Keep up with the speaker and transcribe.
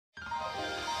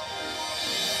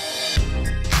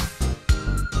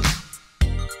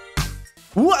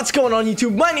What's going on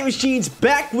YouTube? My name is Jeans,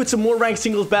 back with some more ranked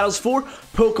singles battles for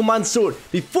Pokemon Sword.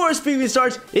 Before this video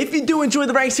starts, if you do enjoy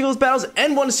the ranked singles battles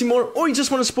and want to see more, or you just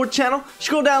want to support the channel,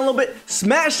 scroll down a little bit,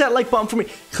 smash that like button for me,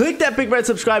 click that big red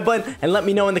subscribe button, and let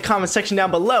me know in the comment section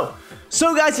down below.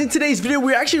 So guys, in today's video,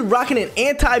 we're actually rocking an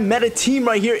anti-meta team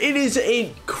right here. It is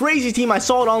a crazy team. I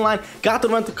saw it online, got the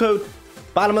rental code.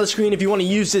 Bottom of the screen if you want to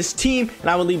use this team, and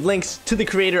I will leave links to the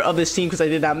creator of this team because I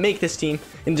did not make this team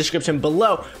in the description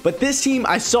below. But this team,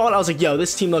 I saw it, I was like, yo,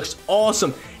 this team looks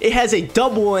awesome. It has a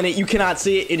Dubwool in it. You cannot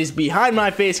see it. It is behind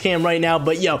my face cam right now,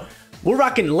 but yo, we're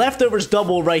rocking Leftovers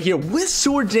Dubwool right here with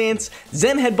Sword Dance,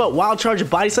 Zen Headbutt, Wild Charge, and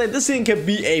Body Slam. This thing can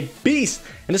be a beast,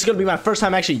 and this is going to be my first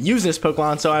time actually using this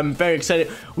Pokemon, so I'm very excited.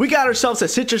 We got ourselves a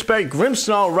Sitrus Berry,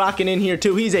 Grimmsnarl rocking in here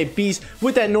too. He's a beast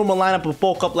with that normal lineup of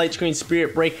Bulk Up, Light Screen,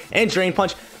 Spirit Break, and Drain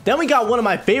Punch. Then we got one of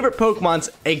my favorite Pokemons,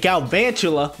 a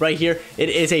Galvantula right here. It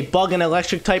is a bug and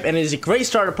electric type, and it is a great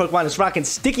starter Pokemon. It's rocking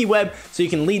Sticky Web, so you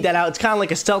can lead that out. It's kind of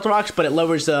like a Stealth Rocks, but it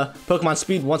lowers the Pokemon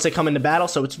speed once they come into battle,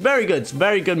 so it's very good. It's a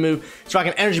very good move. It's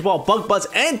rocking Energy Ball, Bug Buzz,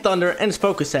 and Thunder, and it's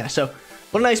Focus Sash. So,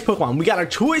 what a nice Pokemon. We got our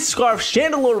Choice Scarf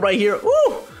Chandelure right here.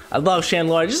 Ooh! I love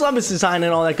Chandelure. I just love his design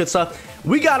and all that good stuff.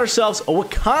 We got ourselves a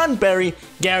Wacan Berry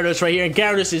Gyarados right here. And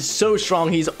Gyarados is so strong.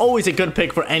 He's always a good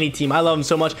pick for any team. I love him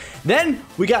so much. Then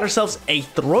we got ourselves a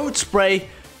Throat Spray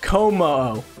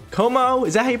Kommo-o. Kommo-o?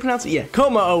 Is that how you pronounce it? Yeah,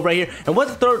 Kommo-o right here. And what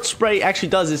the Throat Spray actually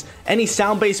does is any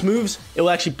sound-based moves, it will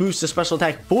actually boost the special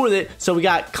attack for it. So we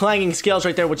got Clanging Scales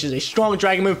right there, which is a strong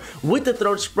dragon move. With the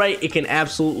Throat Spray, it can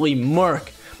absolutely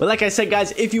murk. But like I said,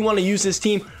 guys, if you want to use this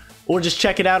team or just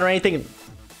check it out or anything,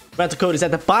 rental code is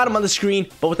at the bottom of the screen.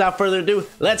 But without further ado,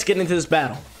 let's get into this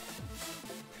battle.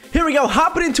 Here we go,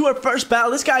 hopping into our first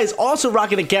battle. This guy is also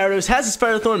rocking a Gyarados, has his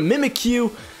Ferrothorn,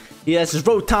 Mimikyu. He has his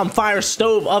Rotom Fire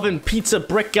Stove Oven Pizza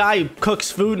Brick guy who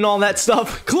cooks food and all that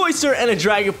stuff. Cloyster and a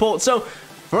Dragapult. So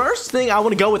first thing I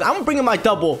want to go with, I'm going to bring in my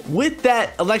Dubwool with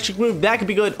that electric move. That could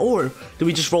be good. Or do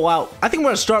we just roll out? I think we're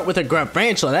going to start with a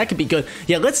Galvantula. That could be good.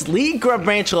 Yeah, let's lead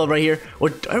Galvantula right here. Or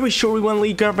are we sure we want to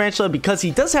lead Galvantula? Because he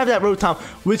does have that Rotom,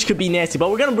 which could be nasty. But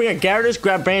we're going to bring our Gyarados,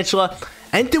 Galvantula,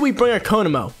 and do we bring our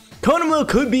Kommo-o? Kommo-o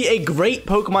could be a great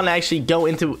Pokemon to actually go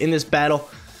into in this battle.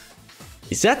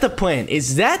 Is that the plan?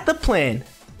 Is that the plan?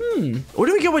 Or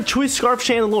do we go with Choice Scarf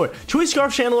Chandelure? Choice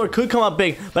Scarf Chandelure could come up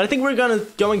big, but I think we're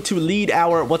going to lead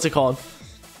our, what's it called?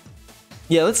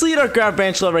 Yeah, let's lead our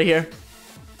Galvantula right here.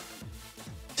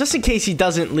 Just in case he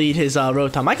doesn't lead his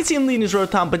Rotom. I can see him leading his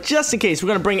Rotom, but just in case, we're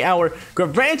going to bring our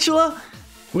Galvantula.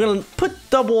 We're going to put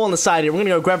Dubwool on the side here. We're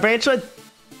going to go Galvantula,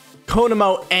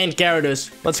 Kommo-o, and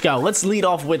Gyarados. Let's go. Let's lead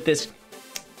off with this.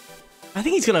 I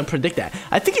think he's going to predict that.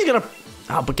 I think he's going to...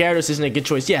 Oh, but Gyarados isn't a good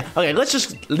choice. Yeah, okay, let's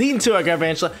just lead into our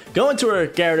Galvantula, go into our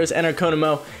Gyarados and our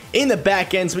Kommo-o in the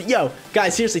back ends. But yo,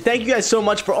 guys, seriously, thank you guys so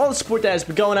much for all the support that has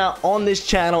been going out on this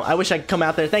channel. I wish I could come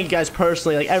out there. Thank you guys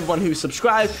personally, like everyone who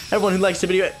subscribes, everyone who likes the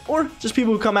video, or just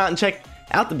people who come out and check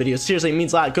out the videos. Seriously, it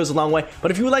means a lot. It goes a long way.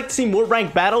 But if you would like to see more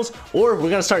ranked battles, or we're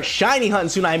going to start shiny hunting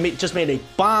soon, I just made a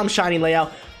bomb shiny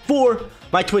layout for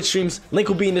my Twitch streams. Link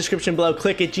will be in the description below.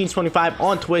 Click it, Jeans25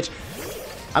 on Twitch.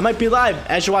 I might be live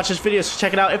as you watch this video, so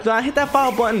check it out. If not, hit that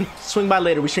follow button. Swing by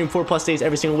later. We stream 4+ days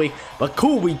every single week. But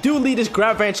cool, we do lead this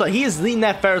Galvantula. He is leading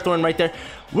that Ferrothorn right there.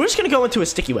 We're just going to go into a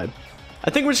Sticky Web. I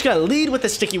think we're just going to lead with the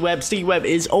Sticky Web. Sticky Web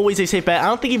is always a safe bet. I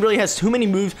don't think he really has too many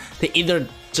moves to either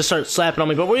just start slapping on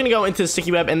me. But we're going to go into the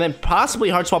Sticky Web and then possibly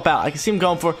Hard Swap out. I can see him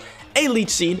going for a Leech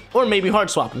Seed or maybe Hard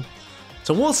Swapping.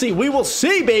 So we'll see. We will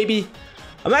see, baby.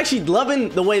 I'm actually loving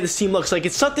the way this team looks. Like,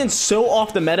 it's something so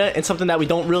off the meta and something that we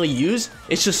don't really use.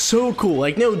 It's just so cool.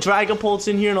 Like, no Dragapults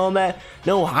in here and all that.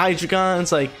 No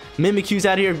Hydreigons. Like, Mimikyu's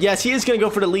out here. Yes, he is going to go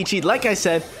for the Leechy, like I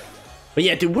said. But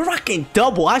yeah, dude, we're rocking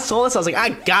Dubwool. I saw this. I was like, I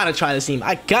got to try this team.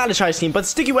 I got to try this team. But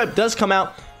Sticky Web does come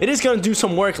out. It is going to do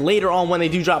some work later on when they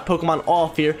do drop Pokemon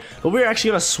off here. But we're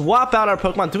actually going to swap out our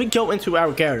Pokemon. Do we go into our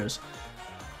Gyarados?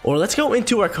 Or let's go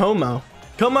into our Kommo-o.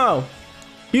 Kommo-o.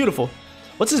 Beautiful.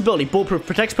 What's his ability? Bulletproof.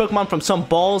 Protects Pokemon from some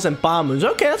balls and bomb moves.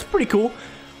 Okay, that's pretty cool.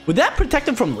 Would that protect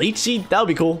him from Leech Seed? That would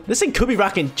be cool. This thing could be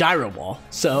rocking Gyro Ball.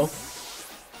 So,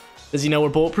 does he know we're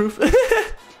bulletproof?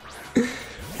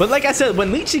 But like I said,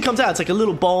 when Leech Seed comes out, it's like a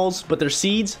little balls, but they're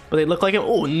seeds. But they look like him.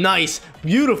 Oh, nice.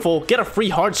 Beautiful. Get a free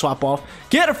Hard Swap off.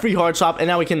 Get a free Hard Swap, and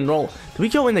now we can roll. Do we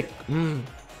go in the...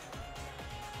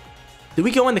 Do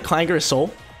we go in the Clangerous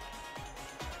Soul?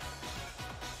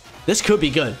 This could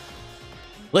be good.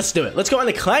 Let's do it. Let's go on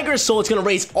the Clangerous Soul. It's going to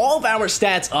raise all of our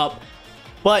stats up.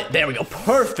 But there we go.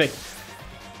 Perfect.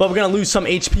 But we're going to lose some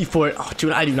HP for it. Oh,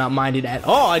 dude, I do not mind it at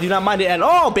all. I do not mind it at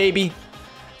all, baby.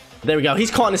 There we go. He's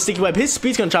caught in a sticky web. His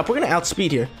speed's gonna drop. We're gonna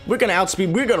outspeed here. We're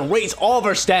gonna raise all of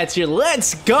our stats here.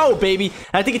 Let's go, baby.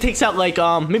 I think it takes out like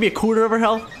maybe a quarter of our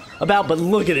health. But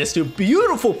look at this, dude.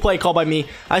 Beautiful play call by me.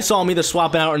 I saw him either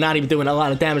swapping out or not even doing a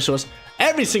lot of damage to us.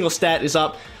 Every single stat is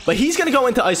up. But he's gonna go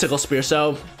into Icicle Spear,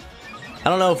 so I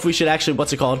don't know if we should actually,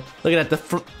 what's it called? Look at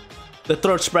that, the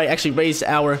throat spray actually raised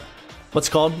our, what's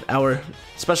it called? Our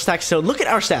special attack. So look at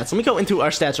our stats. Let me go into our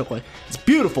stats real quick. It's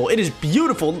beautiful. It is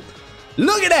beautiful.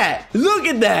 Look at that! Look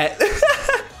at that!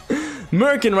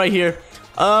 Merkin right here.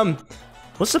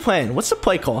 What's the plan? What's the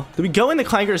play call? Do we go into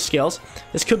Clanker's Scales?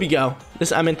 This could be go.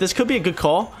 This could be a good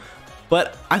call.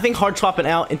 But I think hard swapping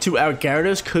out into our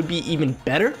Gyarados could be even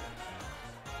better.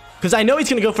 Because I know he's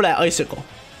going to go for that Icicle.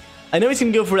 I know he's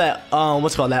going to go for that,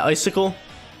 what's it called? That Icicle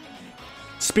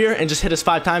Spear and just hit us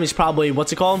 5 times. He's probably,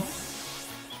 what's it called?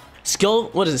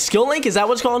 What is it? Skill Link? Is that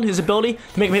what's called? His ability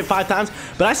to make him hit 5 times.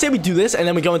 But I say we do this and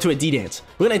then we go into a D-Dance.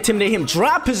 We're going to intimidate him.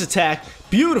 Drop his attack.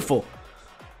 Beautiful.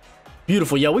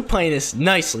 Beautiful. Yo, we playing this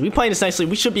nicely.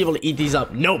 We should be able to eat these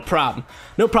up. No problem.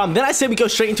 No problem. Then I say we go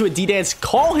straight into a D-Dance.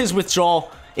 Call his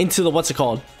withdrawal into the, what's it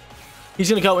called? He's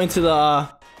going to go into the...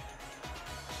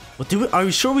 Are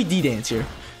we sure we D-Dance here?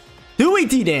 Do we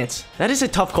D-Dance? That is a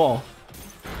tough call.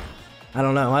 I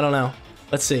don't know.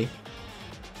 Let's see.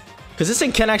 Because this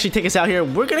thing can actually take us out here.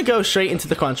 We're going to go straight into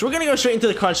the crunch.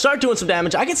 Start doing some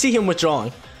damage. I can see him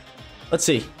withdrawing. Let's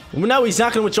see. No, he's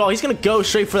not going to withdraw. He's going to go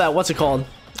straight for that. What's it called?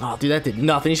 Oh, dude, that did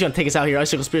nothing. He's going to take us out here.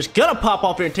 Icicle Spear's going to pop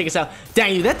off here and take us out.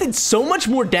 Dang you, that did so much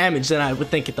more damage than I would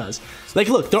think it does. Like,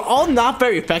 look, they're all not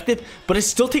very effective, but it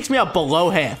still takes me out below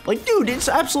half. Like, dude, it's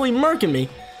absolutely murking me.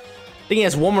 I think he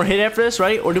has one more hit after this,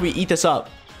 right? Or do we eat this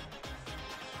up?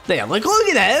 Damn, like, look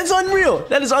at that. That's unreal.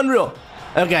 That is unreal.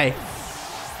 Okay.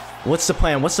 What's the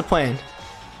plan?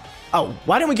 Oh,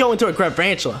 why didn't we go into a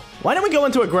Galvantula?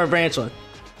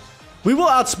 We will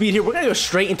outspeed here. We're going to go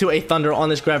straight into a Thunder on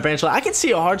this Galvantula. I can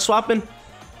see a hard swapping.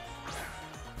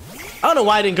 I don't know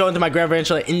why I didn't go into my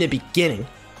Galvantula in the beginning.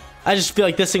 I just feel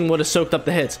like this thing would have soaked up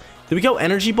the hits. Do we go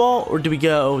Energy Ball or do we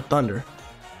go Thunder?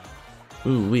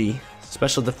 Ooh-wee.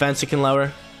 Special defense it can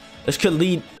lower. This could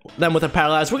lead them with a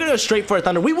Paralyze. We're going to go straight for a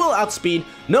Thunder. We will outspeed.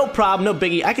 No problem. No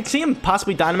biggie. I could see him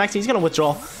possibly Dynamaxing. He's going to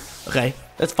withdraw. Okay,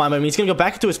 that's fine by me. He's going to go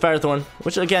back into his Ferrothorn,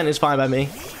 which again is fine by me.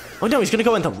 Oh no, he's going to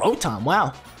go into Rotom.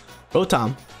 Wow.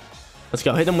 Rotom. Let's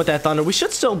go. Hit him with that Thunder. We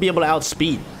should still be able to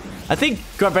outspeed. I think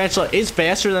Galvantula is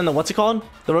faster than the, what's it called?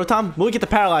 The Rotom. Will we get the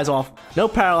Paralyze off? No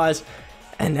Paralyze.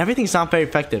 And everything's not very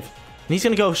effective. And he's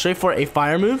going to go straight for a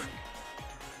Fire move.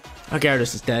 Our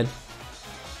Gyarados is dead.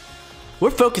 We're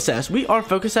Focus Sash. We are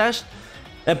Focus Sash.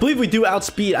 I believe we do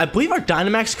outspeed. I believe our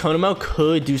Dynamax Kommo-o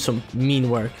could do some mean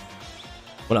work.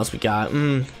 What else we got? I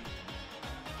don't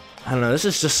know. This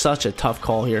is just such a tough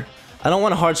call here. I don't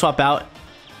want to hard swap out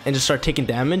and just start taking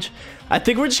damage. I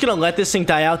think we're just going to let this thing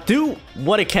die out. Do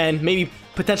what it can. Maybe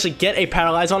potentially get a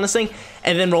Paralyze on this thing.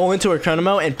 And then roll into our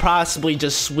Kommo-o and possibly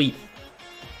just sweep.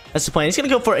 That's the plan. He's going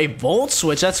to go for a Volt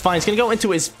Switch. That's fine. He's going to go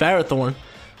into his Ferrothorn,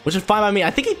 which is fine by me.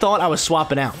 I think he thought I was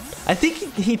swapping out. I think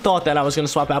he thought that I was going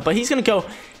to swap out. But he's going to go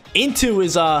into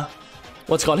his...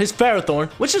 what's called his Ferrothorn,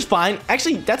 which is fine.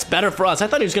 Actually, that's better for us. I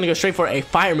thought he was going to go straight for a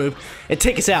Fire move and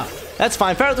take us out. That's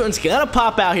fine. Ferrothorn's going to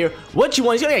pop out here. What you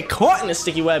want? He's going to get caught in a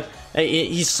sticky web. Hey,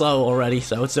 he's slow already,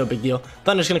 so it's no big deal.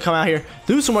 Thunder's going to come out here,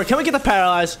 do some work. Can we get the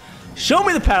Paralyze? Show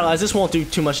me the Paralyze. This won't do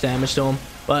too much damage to him,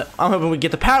 but I'm hoping we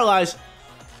get the Paralyze.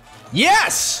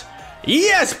 Yes!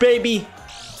 Yes, baby!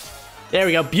 There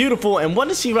we go. Beautiful. And what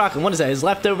is he rocking? What is that? His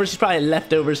leftovers? He's probably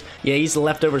leftovers. Yeah, he's the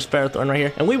leftovers Ferrothorn right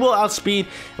here. And we will outspeed.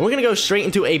 And we're going to go straight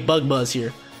into a Bug Buzz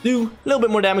here. Do a little bit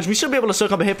more damage. We should be able to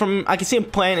soak up a hit from him. I can see him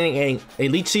planting a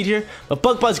Leech Seed here. But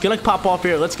Bug Buzz is going to pop off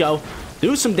here. Let's go.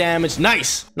 Do some damage.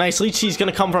 Nice. Nice. Leech Seed is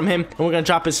going to come from him. And we're going to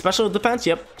drop his special defense.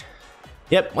 Yep.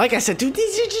 Yep. Like I said, dude,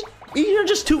 you're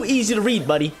just too easy to read,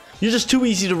 buddy. You're just too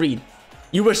easy to read.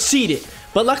 You were seeded.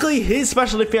 But luckily, his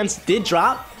special defense did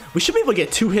drop. We should be able to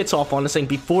get 2 hits off on this thing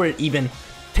before it even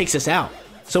takes us out.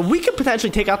 So we could potentially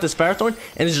take out this Ferrothorn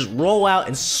and just roll out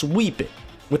and sweep it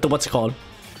with the, what's it called?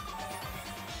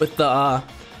 With the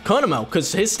Kommo-o,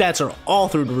 because his stats are all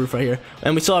through the roof right here.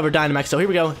 And we still have our Dynamax. So here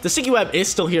we go. The Sticky Web is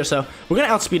still here, so we're going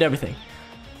to outspeed everything.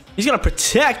 He's going to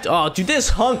protect. Oh, dude, this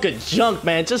hunk of junk,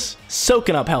 man. Just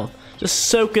soaking up health. Just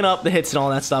soaking up the hits and all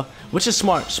that stuff, which is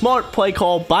smart. Smart play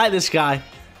call by this guy.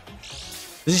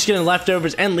 He's just getting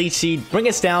leftovers and Leech Seed. Bring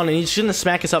us down, and he's just going to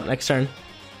smack us up next turn.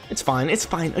 It's fine. It's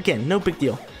fine. Again, no big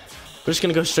deal. We're just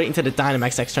going to go straight into the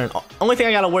Dynamax next turn. Only thing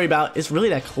I got to worry about is really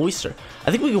that Cloyster.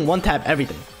 I think we can one-tap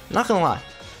everything. Not going to lie.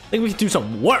 I think we can do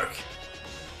some work.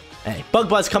 Hey, Bug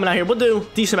Buzz coming out here. We'll do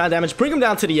decent amount of damage. Bring him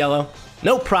down to the yellow.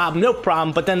 No problem. No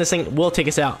problem. But then this thing will take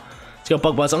us out. Let's go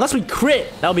Bug Buzz. Unless we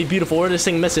crit, that would be beautiful. Or this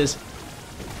thing misses.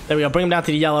 There we go. Bring him down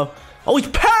to the yellow. Oh, he's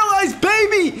paralyzed,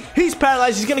 baby! He's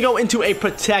paralyzed. He's going to go into a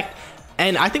Protect.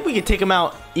 And I think we can take him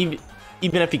out even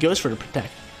if he goes for the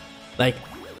Protect. Like,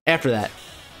 after that.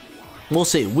 We'll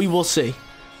see. We will see.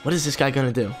 What is this guy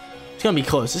going to do? It's going to be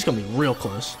close. It's going to be real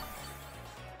close.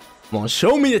 Come on,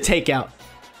 show me the takeout.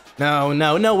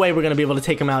 No way we're going to be able to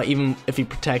take him out even if he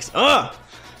protects. Ugh!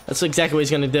 That's exactly what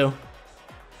he's going to do.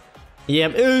 Yeah,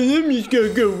 I'm just going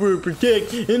to go for a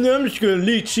Protect, and I'm just going to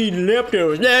Leech Seed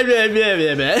leftovers.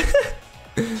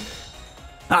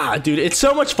 Ah, dude, it's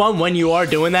so much fun when you are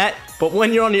doing that, but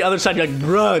when you're on the other side, you're like,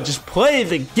 bruh, just play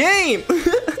the game.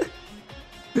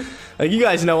 Like, you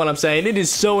guys know what I'm saying. It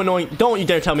is so annoying. Don't you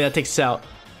dare tell me that takes us out.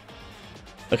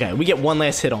 Okay, we get one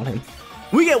last hit on him.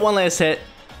 We get one last hit.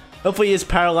 Hopefully he is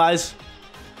paralyzed.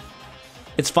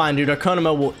 It's fine, dude. Our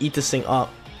Kommo-o will eat this thing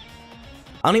up.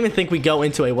 I don't even think we go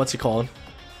into a, what's it called?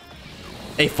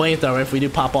 A flamethrower if we do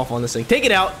pop off on this thing. Take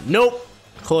it out. Nope.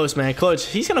 Close, man. Close.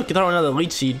 He's going to throw another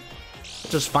Leech Seed.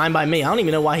 Just fine by me. I don't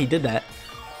even know why he did that.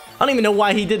 I don't even know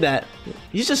why he did that.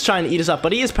 He's just trying to eat us up,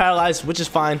 but he is paralyzed, which is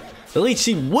fine. The Leech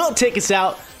Seed will take us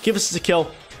out, give us the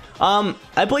kill.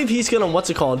 I believe he's gonna, what's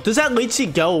it called? Does that Leech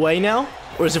Seed go away now?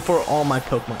 Or is it for all my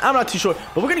Pokemon? I'm not too sure,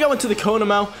 but we're gonna go into the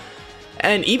Kommo-o.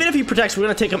 And even if he protects, we're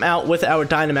gonna take him out with our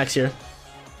Dynamax here.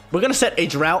 We're gonna set a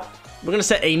drought. We're gonna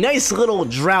set a nice little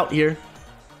drought here,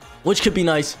 which could be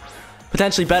nice.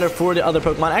 Potentially better for the other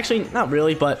Pokemon. Actually, not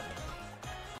really, but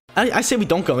I say we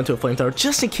don't go into a flamethrower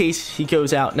just in case he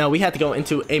goes out. No, we have to go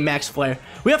into a max flare.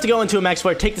 We have to go into a max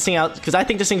flare, take this thing out, because I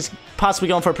think this thing's possibly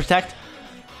going for a Protect.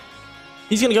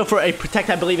 He's going to go for a Protect,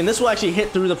 I believe, and this will actually hit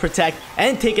through the Protect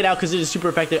and take it out because it is super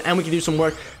effective, and we can do some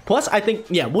work. Plus, I think,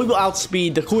 yeah, we will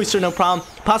outspeed the Cloyster, no problem.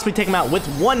 Possibly take him out with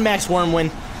one max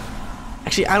Wormwind.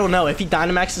 Actually, I don't know. If he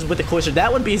Dynamaxes with the Cloyster,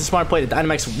 that would be a smart play, to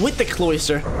Dynamax with the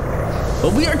Cloyster.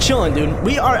 But we are chilling, dude.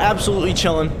 We are absolutely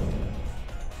chilling.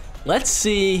 Let's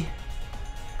see.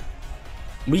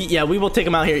 We will take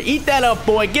him out here. Eat that up,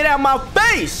 boy. Get out my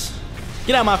face.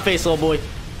 Get out my face, little boy.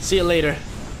 See you later.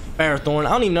 Ferrothorn.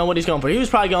 I don't even know what he's going for. He was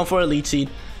probably going for a Leech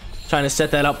Seed. Trying to set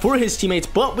that up for his teammates.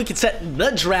 But we can set the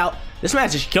drought. This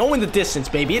match is going the distance,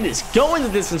 baby. It is going the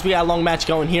distance. We got a long match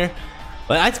going here.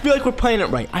 But I feel like we're playing it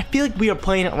right. I feel like we are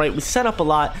playing it right. We set up a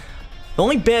lot. The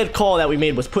only bad call that we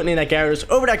made was putting in that Gyarados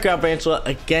over that Galvantula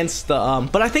against the...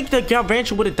 But I think the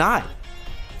Galvantula would have died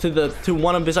to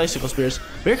one of his Icicle Spears.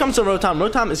 Here comes the Rotom.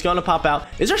 Rotom is going to pop out.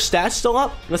 Is our stats still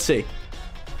up? Let's see.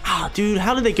 Ah, dude,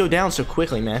 how did they go down so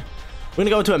quickly, man? We're going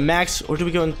to go into a max, or do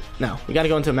we go in? No, we got to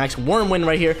go into a max Wormwind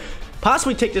right here.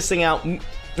 Possibly take this thing out.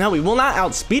 No, we will not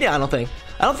outspeed it, I don't think.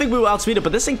 I don't think we will outspeed it,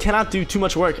 but this thing cannot do too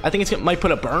much work. I think it might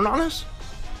put a burn on us.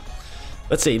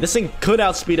 Let's see. This thing could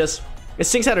outspeed us. It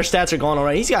thinks that our stats are gone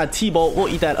already. He's got a T-Bolt. We'll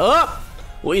eat that up.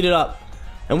 We'll eat it up.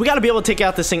 And we got to be able to take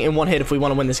out this thing in one hit if we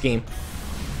want to win this game.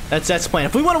 That's the plan.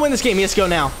 If we want to win this game, he has to go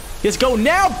now. He has to go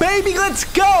now, baby. Let's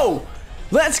go.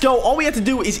 Let's go. All we have to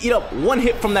do is eat up one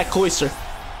hit from that Cloyster.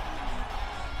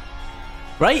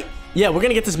 Right? Yeah, we're going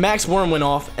to get this max Wormwind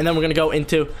off, and then we're going to go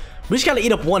into... We just got to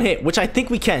eat up one hit, which I think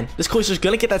we can. This Cloyster's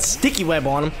going to get that sticky web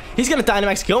on him. He's going to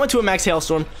Dynamax, go into a max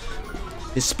Hailstorm.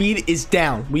 His speed is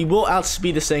down. We will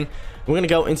outspeed this thing. We're going to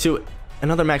go into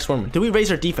another max Wormwind. Did we raise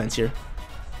our defense here?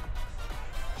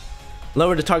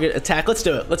 Lower the target attack. Let's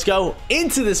do it. Let's go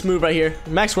into this move right here.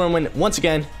 Max Wormwind once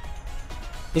again.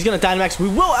 He's going to Dynamax. We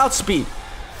will outspeed.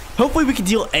 Hopefully we can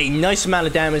deal a nice amount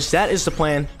of damage. That is the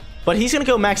plan. But he's going to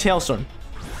go max Hailstorm.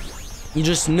 You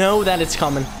just know that it's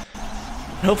coming.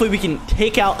 Hopefully we can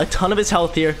take out a ton of his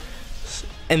health here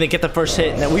and then get the first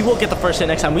hit. And then we will get the first hit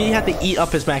next time. We have to eat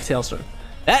up his max Hailstorm.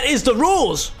 That is the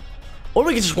rules. Or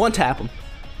we can just one-tap him.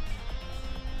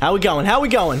 How we going? How we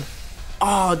going?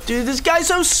 Oh, dude, this guy's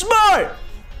so smart.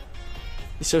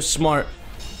 He's so smart.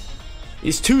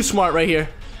 He's too smart right here.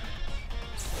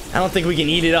 I don't think we can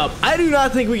eat it up. I do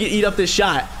not think we can eat up this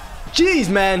shot. Jeez,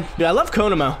 man. Dude, I love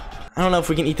Kommo-o. I don't know if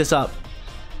we can eat this up.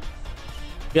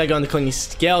 We gotta go on the clingy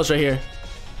scales right here.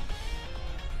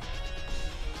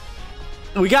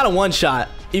 We got a one-shot.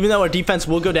 Even though our defense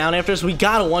will go down after us, we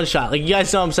got a one-shot. Like, you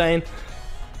guys know what I'm saying?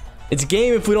 It's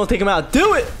game if we don't take him out.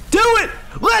 Do it! Do it!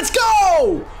 Let's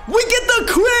go! We get the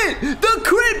crit! The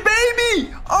crit,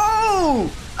 baby! Oh!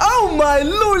 Oh my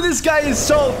lord, this guy is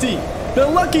salty. The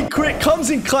lucky crit comes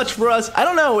in clutch for us. I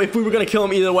don't know if we were going to kill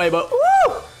him either way, but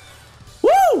woo!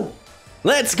 Woo!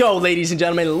 Let's go, ladies and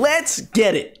gentlemen. Let's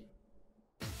get it.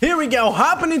 Here we go,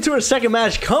 hopping into our second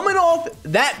match, coming off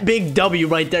that big W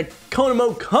right there.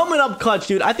 Kommo-o coming up clutch,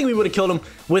 dude. I think we would have killed him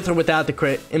with or without the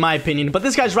crit, in my opinion. But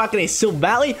this guy's rocking a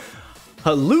Silvally,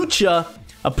 Halucha,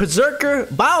 a Berserker,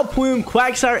 Vileplume,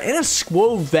 Quagsire, and a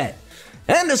Squovet.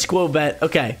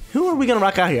 Okay, who are we gonna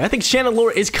rock out here? I think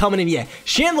Chandelure is coming in. Yeah,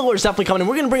 Chandelure is definitely coming in.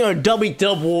 We're gonna bring our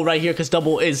Dubwool right here because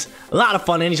Dubwool is a lot of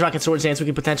fun, and he's rocking Swords Dance. We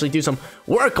can potentially do some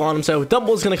work on him. So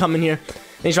Dubwool is gonna come in here,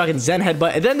 and he's rocking Zen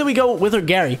Headbutt. And then do we go with our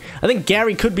Gary? I think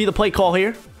Gary could be the play call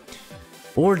here,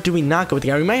 or do we not go with the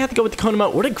Gary? We might have to go with the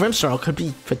Kommo-o or the Grimmsnarl. Could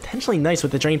be potentially nice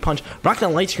with the Drain Punch, rocking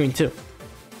a Light Screen too.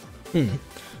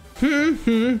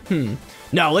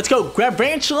 No, let's go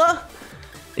Galvantula.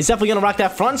 He's definitely gonna rock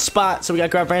that front spot. So we got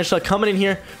Galvantula coming in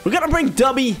here. We're gonna bring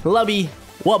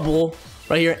Dubwool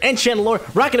right here, and Chandelure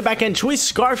rocking the back end. Choice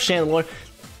Scarf Chandelure.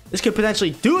 This could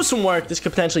potentially do some work. This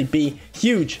could potentially be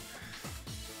huge.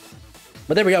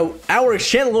 But there we go. Our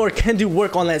Chandelure can do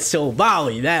work on that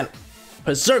Silvally, that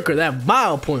Berserker, that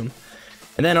Vileplume.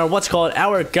 And then our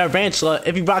our Galvantula,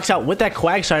 if he rocks out with that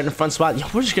Quagsire in the front spot,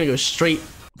 we're just gonna go straight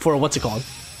for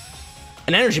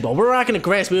an Energy Ball. We're rocking a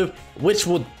Grass move, which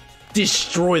will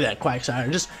destroy that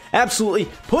Quagsire. Just absolutely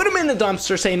put him in the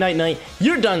dumpster, say night night.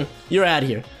 You're done. You're out of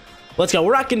here. Let's go.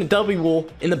 We're rocking the Dubwool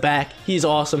in the back. He's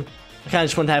awesome. I kind of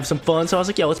just wanted to have some fun, so I was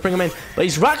like, yo, let's bring him in. But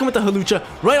he's rocking with the Hawlucha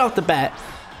right off the bat.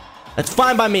 That's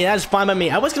fine by me. That is fine by me.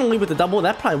 I was going to leave with the Dubwool.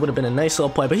 That probably would have been a nice little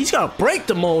play, but he's going to break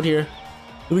the mold here.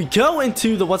 We go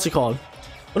into the, What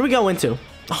do we go into?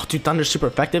 Oh, dude, Thunder's super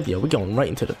effective. Yeah, we're going right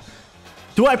into the...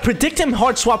 Do I predict him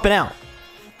hard swapping out?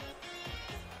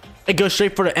 It goes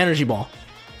straight for the Energy Ball.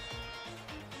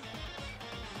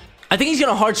 I think he's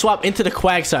going to hard swap into the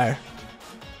Quagsire.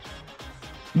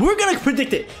 We're going to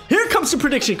predict it. Here comes the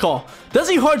prediction call. Does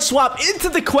he hard swap into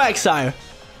the Quagsire?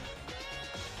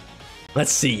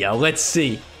 Let's see, yo. Let's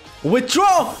see.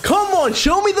 Withdraw. Come on.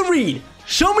 Show me the read.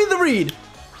 Show me the read.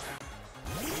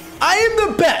 I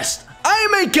am the best. I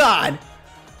am a god.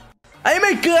 I am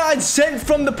a god sent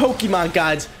from the Pokemon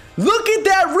gods. Look at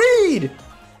that read.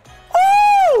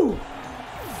 Woo!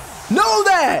 Know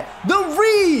that. The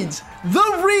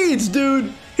reads,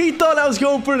 dude. He thought I was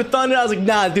going for the Thunder. I was like,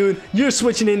 nah, dude. You're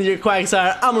switching into your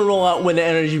Quagsire. I'm going to roll out with the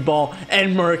Energy Ball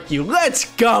and murk you.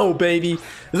 Let's go, baby.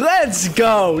 Let's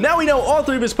go. Now we know all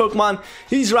three of his Pokemon.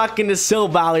 He's rocking the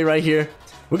Silvally right here.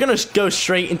 We're going to go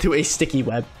straight into a Sticky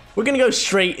Web. We're going to go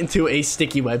straight into a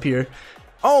Sticky Web here.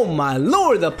 Oh, my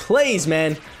lord. The plays,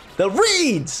 man. The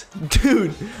reads.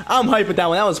 Dude, I'm hyped with that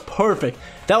one. That was perfect.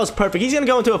 That was perfect. He's going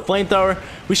to go into a Flamethrower.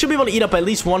 We should be able to eat up at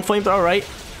least one Flamethrower, right?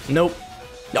 Nope.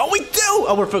 No, we do!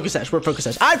 Oh, we're Focus Sash. We're Focus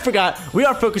Sash. I forgot. We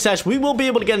are Focus Sash. We will be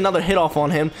able to get another hit off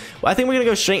on him. I think we're going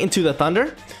to go straight into the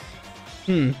Thunder.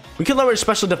 We can lower his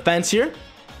special defense here.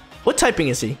 What typing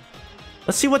is he?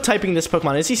 Let's see what typing this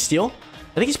Pokemon is. He Steel?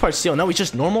 I think he's part Steel. No, he's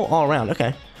just normal all around.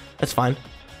 Okay. That's fine.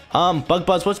 Bug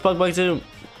Buzz. What's Bug Buzz do?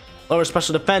 Lower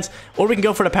special defense. Or we can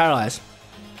go for the Paralyze.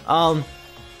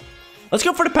 Let's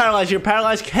go for the Paralyze here.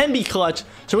 Paralyze can be clutch.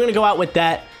 So we're going to go out with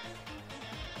that.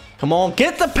 Come on,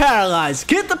 get the Paralyze.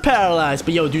 Get the Paralyze.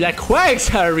 But yo, dude, that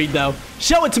Quagsire read though.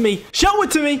 Show it to me. Show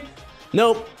it to me.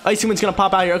 Nope. Icy Wind's gonna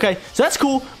pop out here. Okay, so that's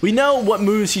cool. We know what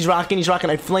moves he's rocking. He's rocking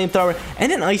a Flamethrower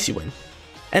and an Icy Wind.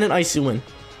 And an Icy Wind.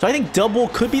 So I think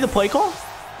Dubwool could be the play call.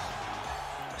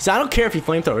 So I don't care if he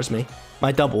Flamethrowers me.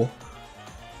 My Dubwool.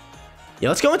 Yeah,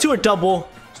 let's go into a Dubwool.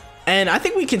 And I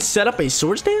think we can set up a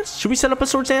Swords Dance. Should we set up a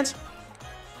Swords Dance?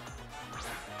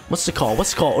 What's the call?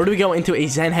 What's the call? Or do we go into a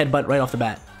Zen Headbutt right off the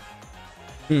bat?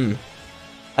 I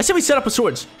say we set up a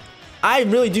Swords. I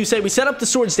really do say we set up the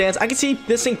Swords Dance. I can see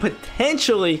this thing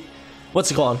potentially,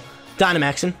 what's it called?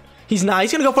 Dynamaxing. He's not.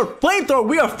 He's going to go for Flamethrower.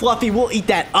 We are Fluffy. We'll eat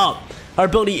that up. Our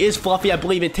ability is Fluffy. I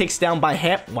believe it takes down by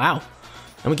half. Wow.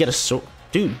 And we get a sword.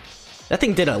 Dude, that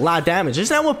thing did a lot of damage.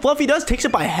 Isn't that what Fluffy does? Takes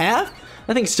it by half?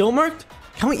 That thing's still murked?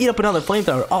 Can we eat up another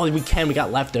Flamethrower? Oh, we can. We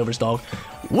got leftovers, dog.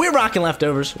 We're rocking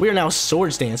leftovers. We are now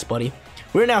Swords Dance, buddy.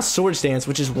 We're now Swords Dance,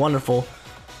 which is wonderful.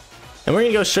 And we're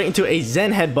going to go straight into a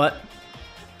Zen Headbutt.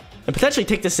 And potentially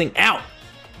take this thing out.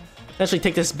 Potentially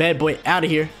take this bad boy out of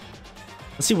here.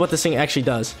 Let's see what this thing actually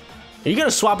does. Are you going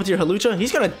to swap with your Hawlucha?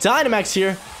 He's going to Dynamax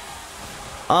here.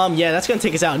 Yeah, that's going to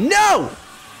take us out. No!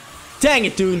 Dang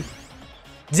it, dude.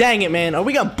 Dang it, man. Are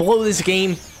we going to blow this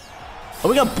game? Are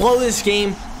we going to blow this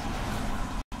game?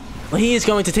 Well, he is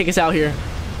going to take us out here.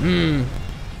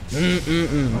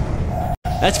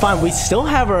 That's fine. We still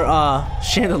have our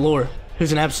Chandelure,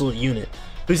 who's an absolute unit.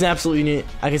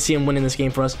 I can see him winning this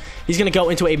game for us. He's going to go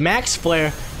into a Max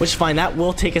Flare, which is fine. That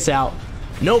will take us out.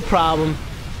 No problem.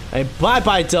 Right,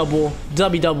 bye-bye, Dubwool.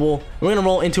 Dubwool. We're going to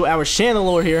roll into our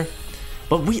Chandelure here.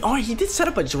 But he did set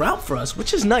up a Drought for us,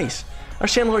 which is nice. Our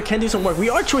Chandelure can do some work. We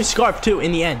are Choice Scarf, too,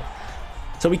 in the end.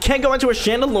 So we can go into a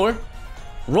Chandelure,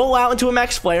 roll out into a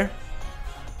Max Flare,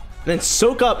 and then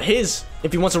soak up his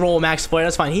If he wants to roll a max flare,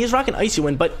 that's fine. He is rocking Icy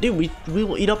Wind, but dude, we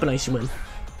will eat up an Icy Wind.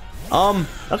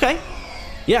 Okay.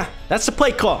 Yeah, that's the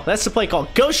play call. That's the play call.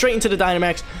 Go straight into the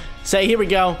Dynamax. Say, here we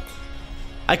go.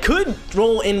 I could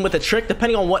roll in with a trick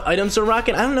depending on what items they're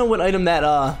rocking. I don't know what item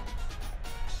that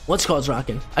what's called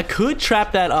rocking. I could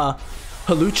trap that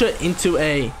Halucha into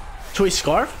a Choice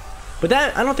Scarf, but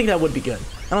that I don't think that would be good.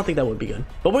 I don't think that would be good.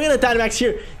 But we're gonna Dynamax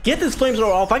here. Get this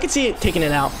Flamethrower off. I can see it taking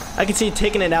it out. I can see it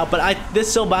taking it out. But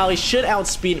this Silvally should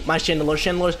outspeed my Chandelure.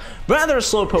 Chandelure's rather a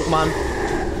slow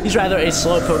Pokemon. He's rather a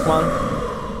slow Pokemon.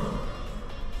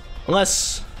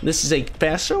 Unless this is a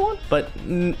faster one. But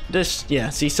this, yeah.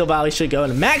 See, Silvally should go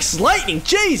into Max Lightning.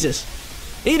 Jesus.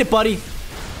 Eat it, buddy.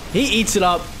 He eats it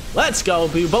up. Let's go,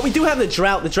 boo. But we do have the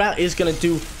Drought. The Drought is gonna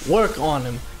do work on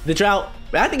him. The Drought,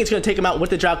 I think it's gonna take him out with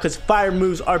the Drought because fire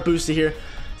moves are boosted here.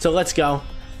 So let's go.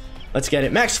 Let's get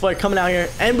it. Max Flare coming out here.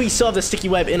 And we still have the Sticky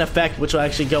Web in effect, which will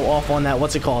actually go off on that.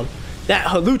 What's it called? That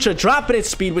Halucha dropping its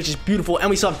speed, which is beautiful.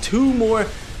 And we still have 2 more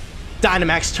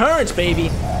Dynamax turns, baby.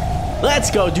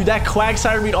 Let's go, dude. That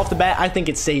Quagsire read off the bat, I think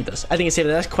it saved us. I think it saved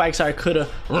us. That Quagsire could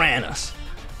have ran us.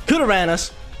 Could have ran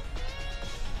us.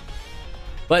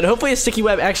 But hopefully a Sticky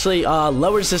Web actually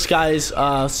lowers this guy's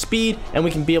speed, and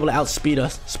we can be able to outspeed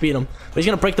him. But he's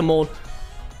going to break the mold.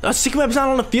 Sticky Web's not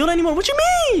on the field anymore? What you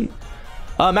mean?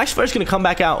 Max Flare's going to come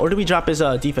back out, or do we drop his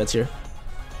defense here?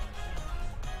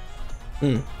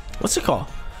 What's the call?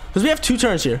 Because we have 2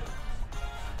 turns here.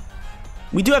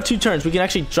 We do have 2 turns. We can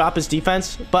actually drop his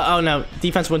defense. But, oh no,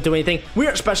 defense wouldn't do anything. We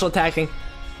are special attacking.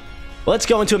 Let's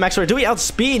go into a Max Flare. Do we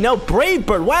outspeed? No, Brave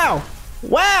Bird. Wow.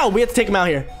 Wow, we have to take him out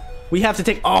here. We have to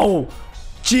take... Oh,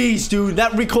 jeez, dude.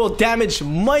 That recoil damage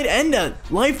might end a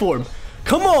life orb.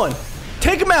 Come on.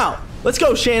 Take him out. Let's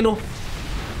go, Chandel.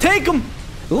 Take him.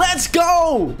 Let's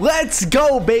go. Let's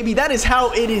go, baby. That is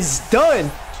how it is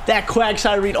done. That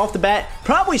Quagsire read off the bat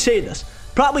probably saved us.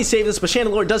 Probably saved us, but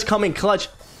Chandelure does come in clutch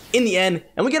in the end,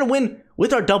 and we get a win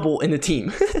with our Dubwool in the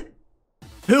team.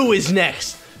 Who is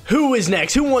next? Who is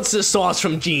next? Who wants the sauce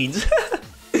from Jeans?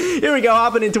 Here we go,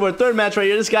 hopping into our 3rd match right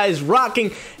here. This guy is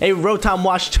rocking a Rotom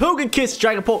Wash, Togekiss,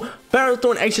 Dragapult,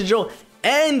 Ferrothorn, Excadrill,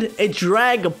 and a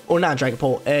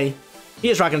he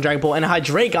is rocking a Dragapult and a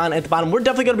Hydreigon at the bottom. We're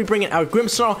definitely going to be bringing our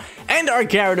Grimmsnarl, and our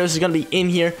Gyarados is going to be in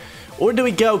here. Or do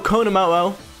we go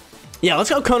Kommo-o? Yeah, let's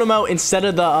go Kommo-o instead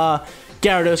of the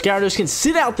Gyarados. Gyarados can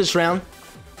sit out this round.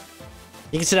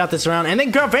 He can sit out this round. And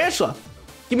then Galvantula.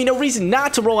 Give me no reason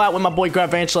not to roll out with my boy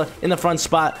Galvantula in the front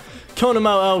spot.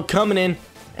 Kommo-o coming in.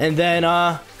 And then,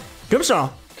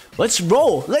 Grimmsnarl. Let's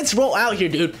roll. Let's roll out here,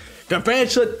 dude.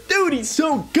 Galvantula, dude, he's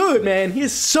so good, man. He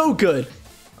is so good.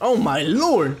 Oh, my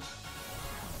lord.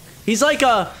 He's like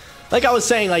I was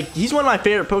saying, like, he's one of my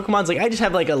favorite Pokemons. Like, I just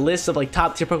have, like, a list of, like,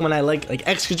 top tier Pokemon I like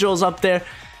Excadrill's up there.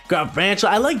 Galvantula.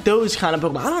 I like those kind of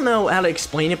Pokemon. I don't know how to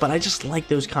explain it, but I just like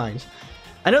those kinds.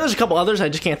 I know there's a couple others. I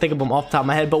just can't think of them off the top of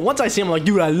my head. But once I see them, I'm like,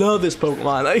 dude, I love this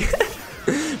Pokemon. Like,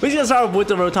 we're just gonna start off with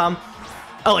the Rotom.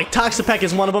 Oh, like Toxapeck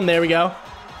is one of them. There we go.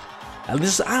 I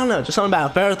don't know, just something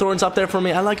about it. Ferrothorn's up there for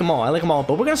me. I like them all. I like them all.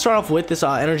 But we're gonna start off with this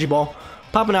Energy Ball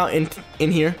popping out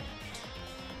in here.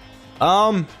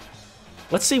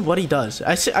 Let's see what he does.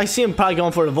 I see him probably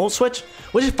going for the Volt Switch,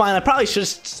 which is fine. I probably should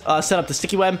set up the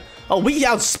Sticky Web. Oh, we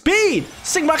outspeed.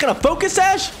 This thing not gonna focus,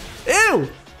 Sash? Ew.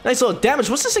 Nice little damage.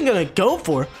 What's this thing gonna go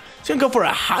for? It's gonna go for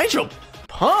a Hydro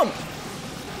Pump.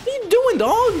 What are you doing,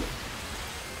 dog?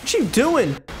 What you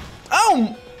doing?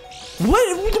 Oh,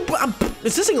 what?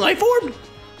 Is this thing Life Orb?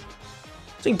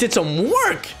 This thing did some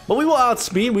work. But we will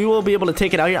outspeed. We will be able to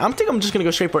take it out here. I think I'm just gonna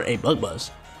go straight for a Bug Buzz.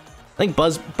 I think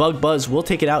Bug Buzz will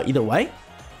take it out either way.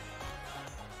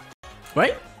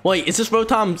 Right? Wait, is this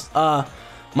Rotom's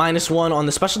 -1 on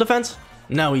the special defense?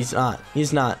 No, he's not.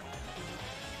 He's not.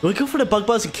 We'll go for the Bug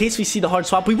Buzz in case we see the hard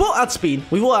swap. We will outspeed.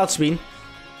 We will outspeed.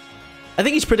 I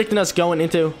think he's predicting us going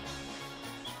into...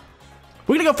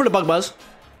 We're going to go for the Bug Buzz.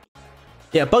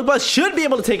 Yeah, Bug Buzz should be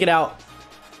able to take it out.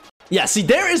 Yeah, see,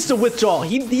 there is the withdrawal.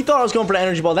 He thought I was going for the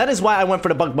Energy Ball. That is why I went for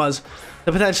the Bug Buzz.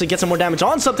 To potentially get some more damage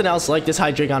on something else like this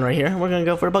Hydreigon right here. We're going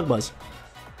to go for the Bug Buzz.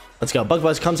 Let's go. Bug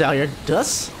Buzz comes out here.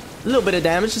 Does a little bit of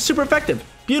damage. It's super effective.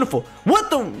 Beautiful.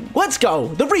 Let's go.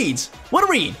 The reads. What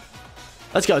a read.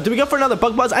 Let's go. Do we go for another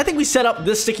Bug Buzz? I think we set up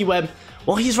this Sticky Web.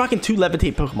 Well, he's rocking 2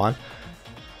 Levitate Pokemon.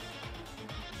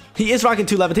 He is rocking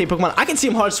 2 Levitate Pokemon. I can see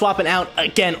him hard swapping out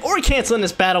again or canceling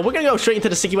this battle. We're going to go straight into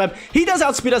the Sticky Web. He does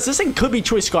outspeed us. This thing could be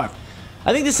Choice Scarf.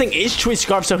 I think this thing is Choice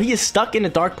Scarf, so he is stuck in the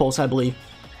Dark Pulse, I believe.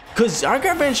 Because our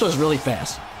Galvantula is really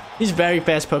fast. He's very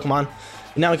fast Pokemon.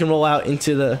 And now we can roll out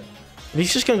into the... If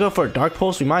he's just going to go for a Dark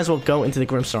Pulse, we might as well go into the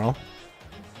Grimmsnarl.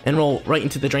 And roll right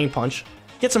into the Drain Punch.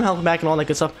 Get some health back and all that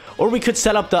good stuff. Or we could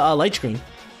set up the Light Screen.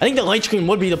 I think the light screen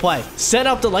would be the play. Set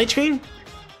up the light screen.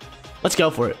 Let's go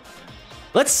for it.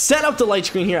 Let's set up the light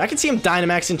screen here. I can see him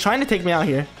Dynamaxing, trying to take me out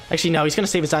here. Actually, no, he's going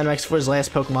to save his Dynamax for his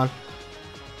last Pokemon.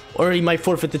 Or he might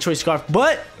forfeit the Choice Scarf.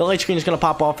 But the light screen is going to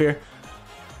pop off here.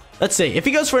 Let's see. If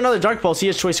he goes for another Dark Pulse, he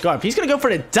has Choice Scarf. He's going to go for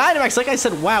the Dynamax. Like I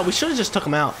said, wow, we should have just took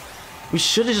him out. We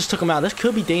should have just took him out. This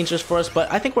could be dangerous for us,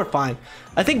 but I think we're fine.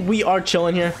 I think we are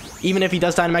chilling here. Even if he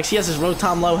does Dynamax, he has his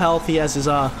Rotom low health. He has his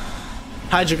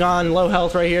Hydreigon low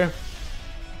health right here.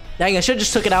 Dang, I should have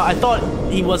just took it out. I thought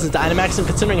he wasn't Dynamaxing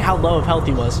considering how low of health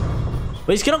he was. But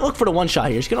he's going to look for the one-shot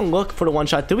here. He's going to look for the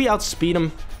one-shot. Do we outspeed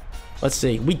him? Let's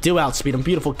see. We do outspeed him.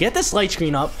 Beautiful. Get this light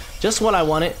screen up. Just what I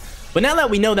wanted. But now that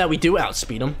we know that we do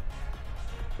outspeed him,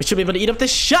 we should be able to eat up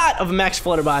this shot of a Max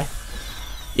Flutterby.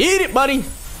 Eat it, buddy.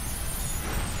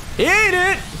 Eat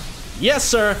it. Yes,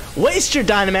 sir. Waste your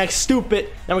Dynamax. Stupid.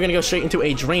 Now we're going to go straight into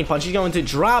a Drain Punch. He's going to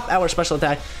drop our special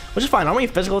attack, which is fine. Aren't we a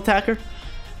physical attacker?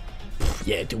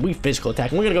 Yeah, dude, we physical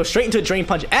attack. We're going to go straight into a Drain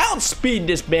Punch. Outspeed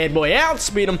this bad boy.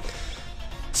 Outspeed him.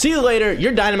 See you later.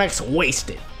 Your Dynamax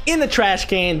wasted. In the trash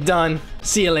can. Done.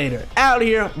 See you later. Out of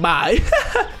here. Bye.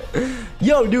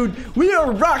 Yo, dude, we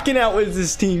are rocking out with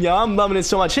this team, yo. I'm loving it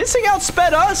so much. His thing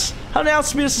outsped us. How did it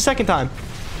outspeed us the second time?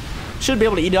 Should be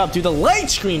able to eat it up, dude. The light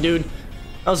screen, dude.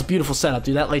 That was a beautiful setup,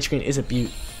 dude. That light screen is a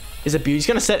beaut. Is a beaut. He's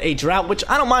going to set a drought, which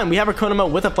I don't mind. We have our Kommo-o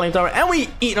with a flamethrower, and we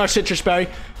eating our Sitrus berry.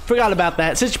 Forgot about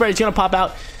that. Sitrus berry's going to pop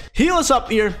out, heal us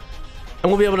up here,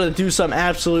 and we'll be able to do some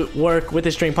absolute work with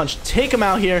this Drain Punch. Take him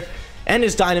out here, and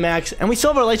his Dynamax, and we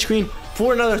still have our light screen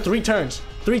for another 3 turns.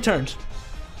 3 turns.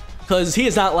 Because he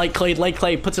is not like Clay. Like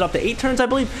Clay puts it up to 8 turns, I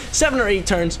believe. 7 or 8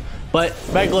 turns. But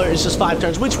regular is just 5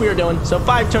 turns, which we are doing. So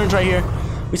 5 turns right here.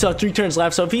 We still have 3 turns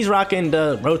left. So if he's rocking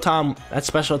the Rotom, that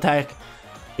special attack,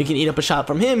 we can eat up a shot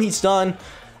from him. He's done.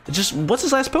 Just, what's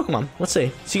his last Pokemon? Let's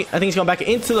see. See, I think he's going back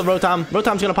into the Rotom.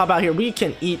 Rotom's going to pop out here. We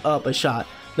can eat up a shot.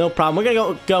 No problem. We're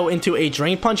going to go into a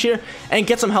Drain Punch here and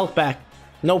get some health back.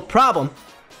 No problem.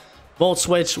 Volt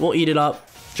Switch. We'll eat it up.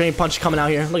 Drain Punch coming out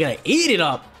here. Look at it. Eat it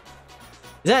up.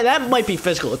 That might be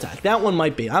physical attack. That one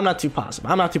might be. I'm not too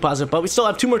positive. But we still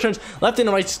have 2 more turns left in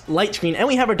the right light screen. And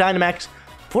we have our Dynamax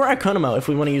for our Kommo-o if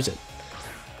we want to use it.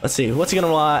 Let's see. What's he going to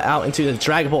roll out into the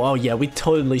Dragon Ball? Oh, yeah. We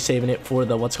totally saving it for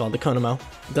the, what's called, the Kommo-o.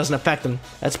 It doesn't affect him.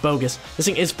 That's bogus. This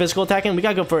thing is physical attacking. We got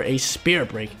to go for a Spirit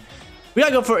Break.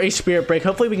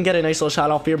 Hopefully we can get a nice little shot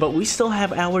off here. But we still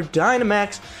have our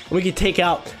Dynamax. And we can take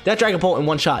out that Dragon Ball in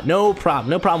 1 shot. No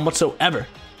problem. No problem whatsoever.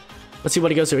 Let's see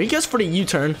what he goes through. He goes for the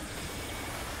U-turn.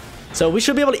 So we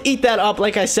should be able to eat that up.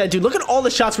 Like I said, dude, look at all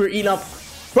the shots we were eating up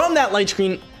from that light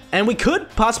screen. And we could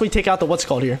possibly take out the, what's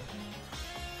called here,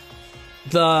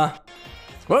 the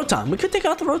Rotom. We could take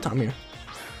out the Rotom here.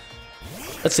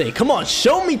 Let's see. Come on.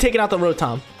 Show me taking out the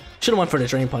Rotom. Should have went for the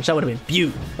Drain Punch. That would have been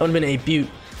beaut. That would have been a beaut.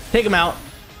 Take him out.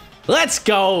 Let's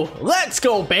go. Let's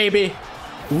go, baby.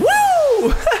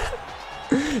 Woo!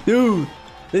 Dude,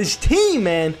 this team,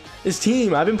 man. This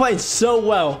team. I've been playing so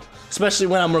well. Especially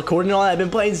when I'm recording all that. I've been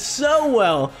playing so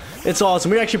well. It's awesome.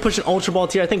 We're actually pushing Ultra Ball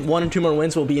tier. I think 1 or 2 more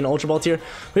wins will be in Ultra Ball tier.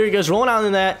 Here he goes. Rolling out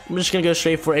in that. I'm just going to go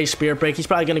straight for a Spirit Break. He's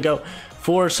probably going to go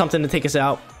for something to take us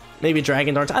out. Maybe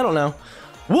Dragon Darts. I don't know.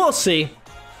 We'll see.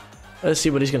 Let's see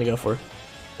what he's going to go for.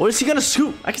 Or is he going to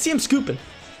scoop? I can see him scooping.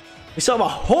 We still have a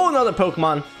whole nother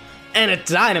Pokemon. And a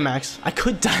Dynamax. I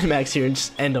could Dynamax here and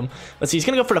just end him. Let's see. He's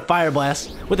going to go for the Fire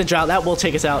Blast with the Drought. That will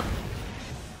take us out.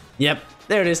 Yep.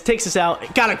 There it is. Takes us out.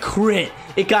 It got a crit.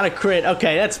 It got a crit.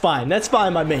 Okay, that's fine. That's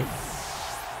fine by me.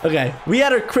 Okay. We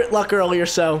had our crit luck earlier,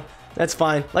 so that's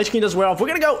fine. Light screen does wear off. We're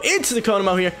going to go into the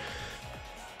Kommo-o here.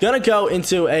 Gonna go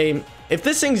into a... If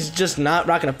this thing's just not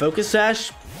rocking a Focus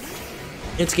Sash,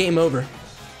 it's game over.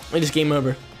 It is game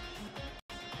over.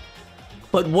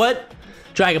 But what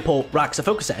Dragapult rocks a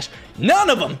Focus Sash? None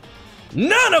of them.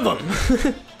 None of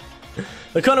them.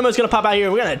 The Kommo-o's going to pop out here.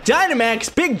 We're going to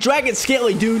Dynamax. Big Dragon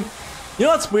Scaly, dude. You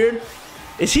know what's weird?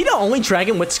 Is he the only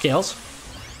dragon with scales?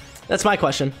 That's my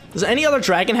question. Does any other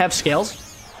dragon have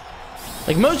scales?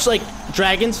 Like most like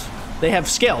dragons, they have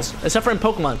scales. Except for in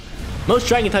Pokemon. Most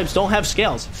dragon types don't have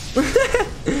scales.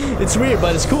 It's weird,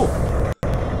 but it's cool.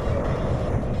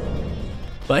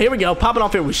 But here we go. Popping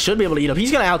off here. We should be able to eat up.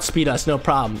 He's going to outspeed us. No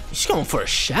problem. He's going for a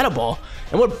Shadow Ball.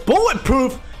 And we're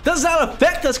bulletproof. Does not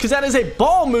affect us because that is a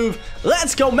ball move.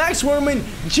 Let's go, Max Werman.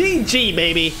 GG,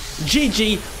 baby.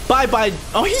 GG. Bye-bye.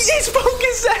 Oh, he is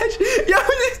Focus Sash. Yo,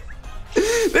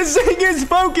 this thing is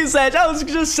Focus Sash. I was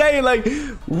just saying, like,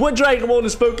 what Dragon Ball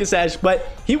is Focus Sash? But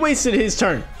he wasted his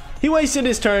turn. He wasted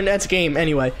his turn. That's game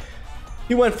anyway.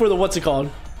 He went for the, what's it called?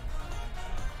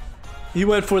 He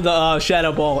went for the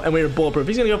Shadow Ball, and we were bulletproof.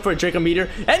 He's going to go for a Draco Meteor,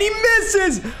 and he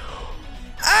misses.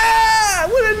 Ah!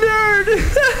 What a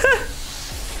nerd.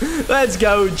 Let's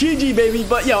go. GG, baby.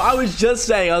 But, yo, I was just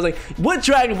saying. I was like, what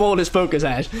Dragon Ball is Focus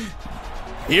Sash?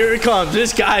 Here it comes.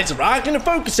 This guy's rocking the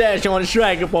Focus Sash on his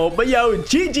Dragon Ball. But, yo,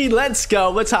 GG, let's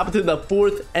go. Let's hop into the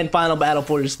fourth and final battle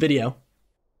for this video.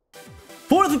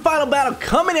 Fourth and final battle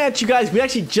coming at you guys. We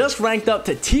actually just ranked up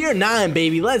to tier 9,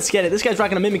 baby. Let's get it. This guy's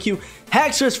rocking a Mimikyu,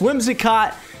 Haxorus,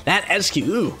 Whimsicott, that SQ.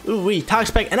 Ooh,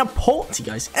 Toxpack, and a Polty,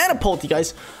 guys.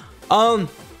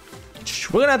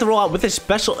 We're gonna have to roll out with a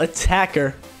special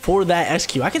attacker for that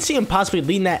SQ. I can see him possibly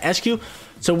leading that SQ.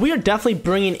 So we are definitely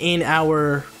bringing in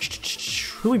our...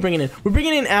 Who are we bringing in? We're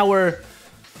bringing in our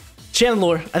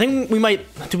Chandelure. I think we might...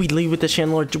 Do we lead with the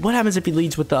Chandelure? What happens if he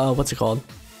leads with the... what's it called?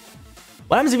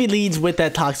 What happens if he leads with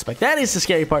that Toxpack? That is the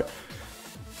scary part.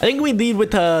 I think we lead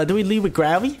with... do we lead with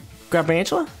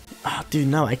Galvantula? Oh, dude,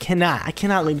 no. I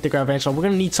cannot lead with the Galvantula. We're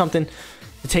gonna need something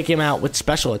to take him out with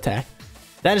special attack.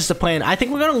 That is the plan. I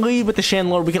think we're gonna lead with the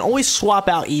Chandelure. We can always swap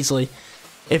out easily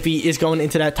if he is going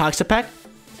into that Toxapeck,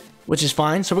 which is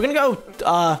fine. So we're gonna go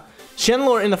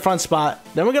Chandelure in the front spot.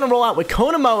 Then we're gonna roll out with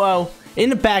Kommo-o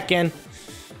in the back end.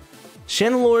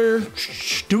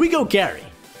 Chandelure. Do we go Gary?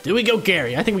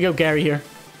 I think we go Gary here.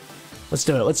 Let's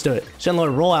do it.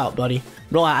 Chandelure, roll out, buddy.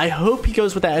 Roll out. I hope he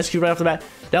goes with that SQ right off the bat.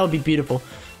 That would be beautiful.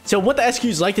 So what the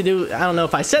SQs like to do, I don't know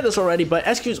if I said this already, but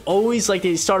SQs always like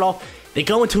to start off, they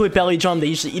go into a belly drum, they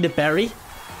usually eat a berry,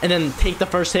 and then take the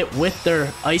first hit with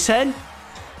their Ice Head.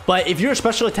 But if you're a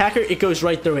special attacker, it goes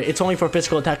right through it. It's only for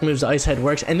physical attack moves the Ice Head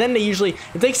works. And then they usually,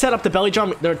 if they set up the belly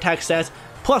drum, their attack stats,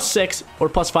 +6 or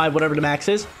 +5, whatever the max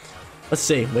is. Let's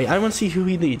see. Wait, I want to see who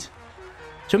he leads.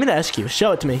 Show me the SQ.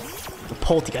 Show it to me. The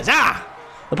Polty guys.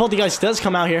 The Polty guys does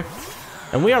come out here.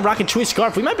 And we are rocking Choice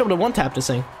Scarf. We might be able to one-tap this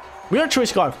thing. We are Choice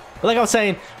Scarf. But like I was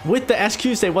saying, with the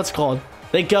SQs,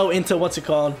 they go into,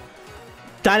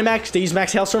 Dynamax, they use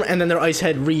Max Hailstorm, and then their Ice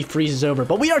Head re-freezes over.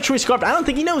 But we are Choice Scarf. I don't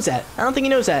think he knows that. And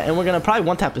we're going to probably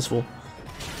one-tap this fool.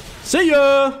 See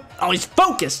ya! Oh, he's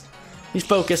focused. Is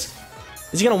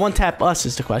he going to one-tap us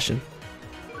is the question.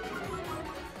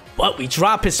 But we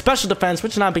drop his special defense,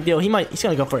 which is not a big deal. He's going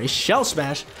to go for a Shell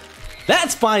Smash.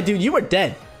 That's fine, dude. You are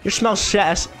dead. Your Shell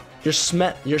Smash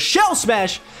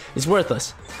is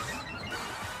worthless.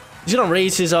 He's going to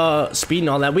raise his speed and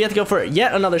all that. We have to go for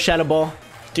yet another Shadow Ball.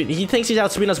 Dude, he thinks he's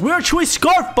outspeeding us. We're Choice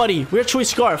Scarf, buddy. We're Choice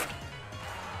Scarf.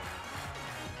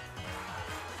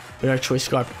 Go ahead,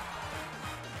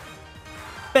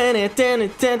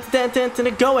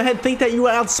 think that you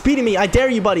are outspeeding me. I dare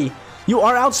you, buddy. You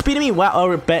are outspeeding me. Wow,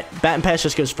 or Baton Pass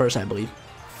just goes first, I believe.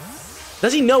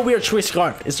 Does he know we are Choice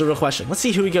Scarf? Is the real question. Let's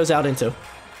see who he goes out into.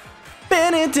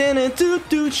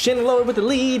 Chandelure with the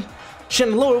lead.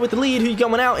 Who you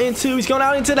going out into? He's going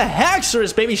out into the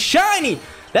Haxorus, baby. Shiny.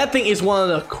 That thing is one of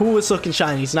the coolest looking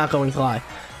shinies. Not going to lie.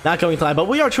 But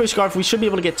we are Choice Scarf. We should be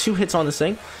able to get 2 hits on this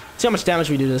thing. See how much damage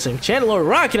we do to this thing. Chandelure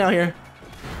rocking out here.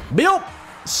 Built.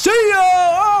 See ya.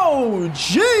 Oh,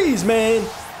 jeez, man.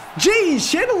 Jeez,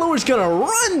 Chandelure's gonna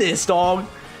run this, dog.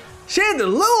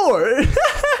 Chandelure.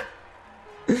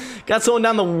 Got someone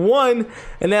down to 1.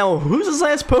 And now, who's his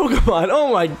last Pokemon?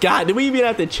 Oh my god, did we even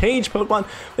have to change Pokemon?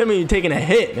 We haven't even taken a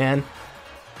hit, man.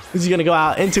 Who's he gonna go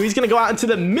out into? He's gonna go out into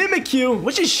the Mimikyu,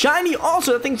 which is shiny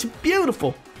also. That thing's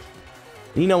beautiful.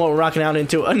 You know what we're rocking out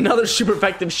into? Another super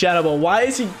effective Shadow Ball. Why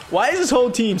is his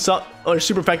whole team super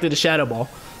effective to Shadow Ball?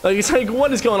 Like, it's like,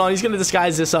 what is going on? He's gonna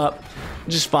disguise this up.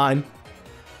 Which is fine.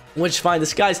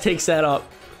 Disguise takes that up.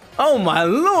 Oh my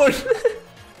lord.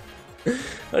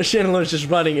 Our Chandelure's just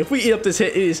running. If we eat up this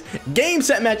hit, it is game,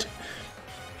 set, match.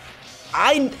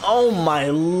 Oh my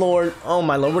lord.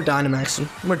 We're Dynamaxing.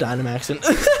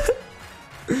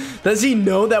 Does he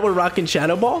know that we're rocking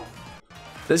Shadow Ball?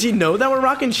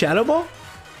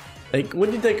 Like, what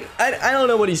do you think? I don't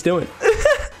know what he's doing.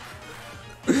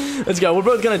 Let's go. We're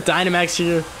both gonna Dynamax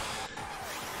here.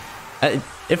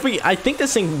 I think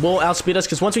this thing will outspeed us,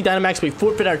 because once we Dynamax, we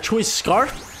forfeit our Choice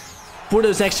Scarf. For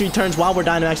those next 3 turns, while we're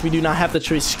Dynamax, we do not have the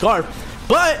Choice Scarf.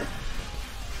 But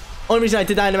only reason I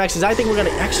did Dynamax is I think we're gonna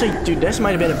actually, dude, this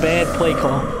might have been a bad play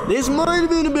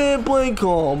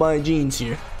call. By Jeans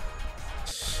here.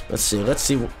 Let's see.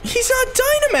 He's not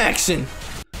Dynamaxing.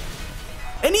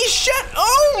 And he's shot.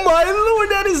 Oh my lord,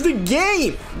 that is the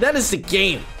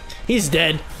game. He's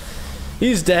dead.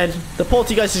 The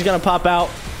Poltergeist is gonna pop out.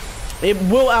 It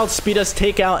will outspeed us,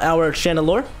 take out our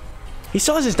Chandelure. He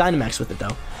still has his Dynamax with it,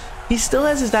 though.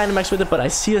 But I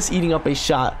see us eating up a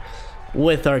shot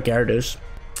with our Gyarados.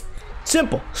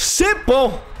 Simple.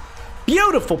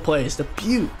 Beautiful plays. The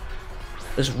beaut.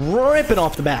 Just ripping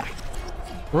off the bat.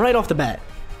 Right off the bat.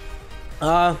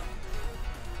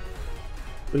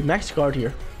 We max guard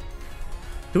here.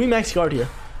 Do we max guard here?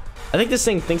 I think this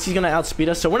thing thinks he's gonna outspeed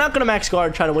us, so we're not gonna max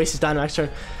guard, try to waste his Dynamax turn.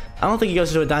 I don't think he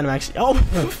goes into a Dynamax. Oh!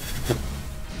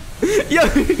 Yo,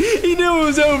 he knew it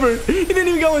was over. He didn't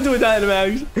even go into a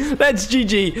Dynamax. That's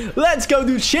GG. Let's go,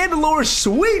 dude. Chandelure,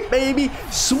 sweep, baby.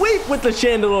 Sweep with the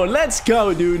Chandelure. Let's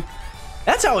go, dude.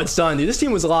 That's how it's done, dude. This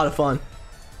team was a lot of fun.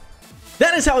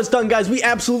 That is how it's done, guys. We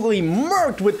absolutely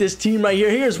murked with this team right here.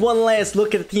 Here's one last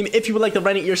look at the team. If you would like to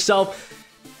rent it yourself,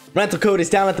 rental code is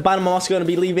down at the bottom. I'm also going to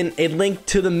be leaving a link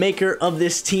to the maker of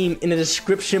this team in the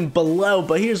description below.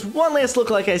 But here's one last look.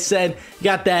 Like I said,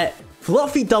 got that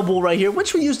fluffy Dubwool right here,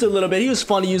 which we used a little bit. He was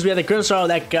fun to use. We had the Grimmsnarl,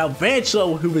 that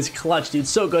Galvantula, who was clutch, dude.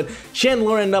 So good.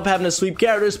 Chandelure ended up having to sweep.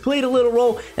 Gyarados played a little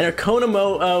role, and our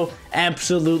Kommo-o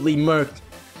absolutely murked.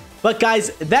 But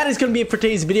guys, that is going to be it for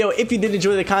today's video. If you did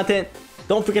enjoy the content,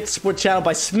 don't forget to support the channel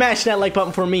by smashing that like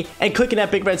button for me and clicking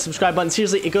that big red subscribe button.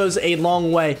 Seriously, it goes a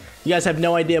long way. You guys have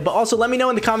no idea. But also, let me know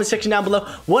in the comment section down below,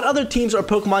 what other teams or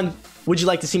Pokemon would you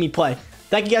like to see me play?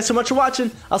 Thank you guys so much for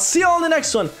watching. I'll see you all in the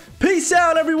next one. Peace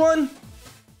out, everyone.